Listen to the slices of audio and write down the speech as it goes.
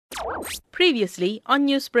Previously on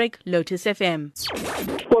Newsbreak, Lotus FM.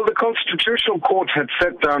 Well, the Constitutional Court had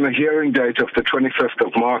set down a hearing date of the 25th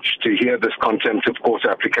of March to hear this contempt of court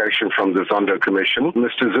application from the Zondo Commission.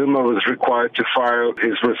 Mr. Zuma was required to file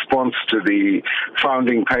his response to the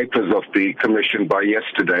founding papers of the Commission by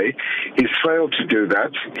yesterday. He's failed to do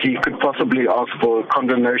that. He could possibly ask for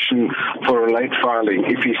condemnation for a late filing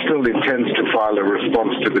if he still intends to file a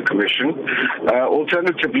response to the Commission.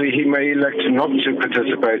 Alternatively, he may elect not to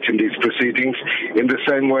participate in these proceedings in the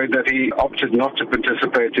same way that he opted not to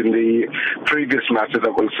participate in the previous matter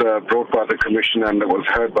that was brought by the Commission and that was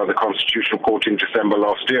heard by the Constitutional Court in December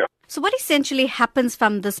last year. So what essentially happens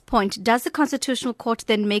from this point? Does the Constitutional Court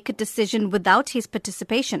then make a decision without his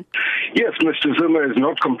participation? Yes, Mr. Zuma is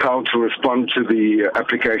not compelled to respond to the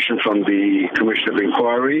application from the Commission of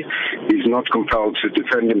Inquiry. He's not compelled to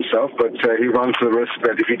defend himself, but he runs the risk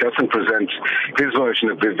that if he doesn't present his version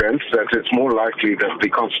of events, that it's more likely that the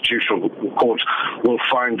Constitutional Court will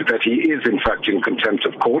find that he is in fact in contempt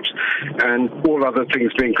of court. And all other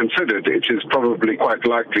things being considered, it is probably quite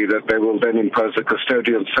likely that they will then impose a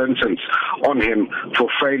custodial sentence on him for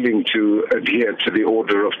failing to adhere to the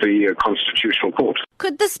order of the Constitutional Court.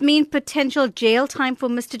 Could this mean potential jail time for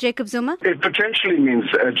Mr. Jacob Zuma? It potentially means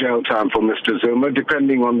jail time for Mr. Zuma,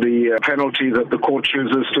 depending on the penalty that the court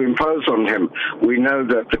chooses to impose on him. We know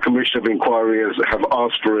that the Commission of Inquiry have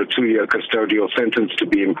asked for a 2-year custodial sentence to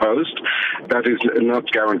be imposed. That is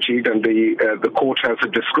not guaranteed, and the court has a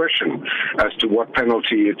discretion as to what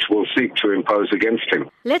penalty it will seek to impose against him.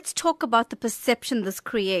 Let's talk about the perception this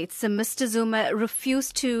creates. So Mr. Zuma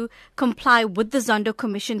refused to comply with the Zondo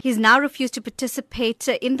Commission. He's now refused to participate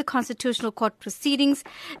in the Constitutional Court proceedings.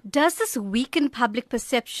 Does this weaken public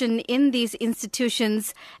perception in these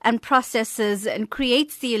institutions and processes and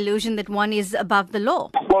creates the illusion that one is above the law?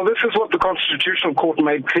 Well, this is what the Constitutional Court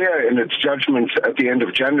made clear in its judgment at the end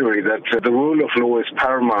of January, that the rule of law is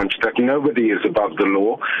paramount, that nobody is above the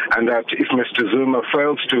law, and that if Mr. Zuma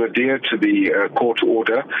fails to adhere to the court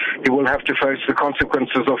order, he will have to face the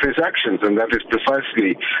consequences of his actions, and that is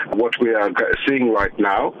precisely what we are seeing right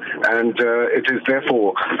now. And it is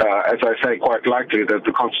therefore, as I say, quite likely that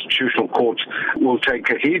the Constitutional Court will take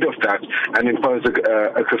heed of that and impose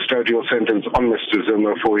a custodial sentence on Mr.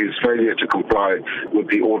 Zuma for his failure to comply with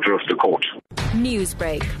the order of the court.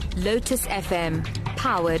 Newsbreak, Lotus FM,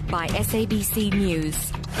 powered by SABC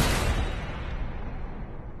News.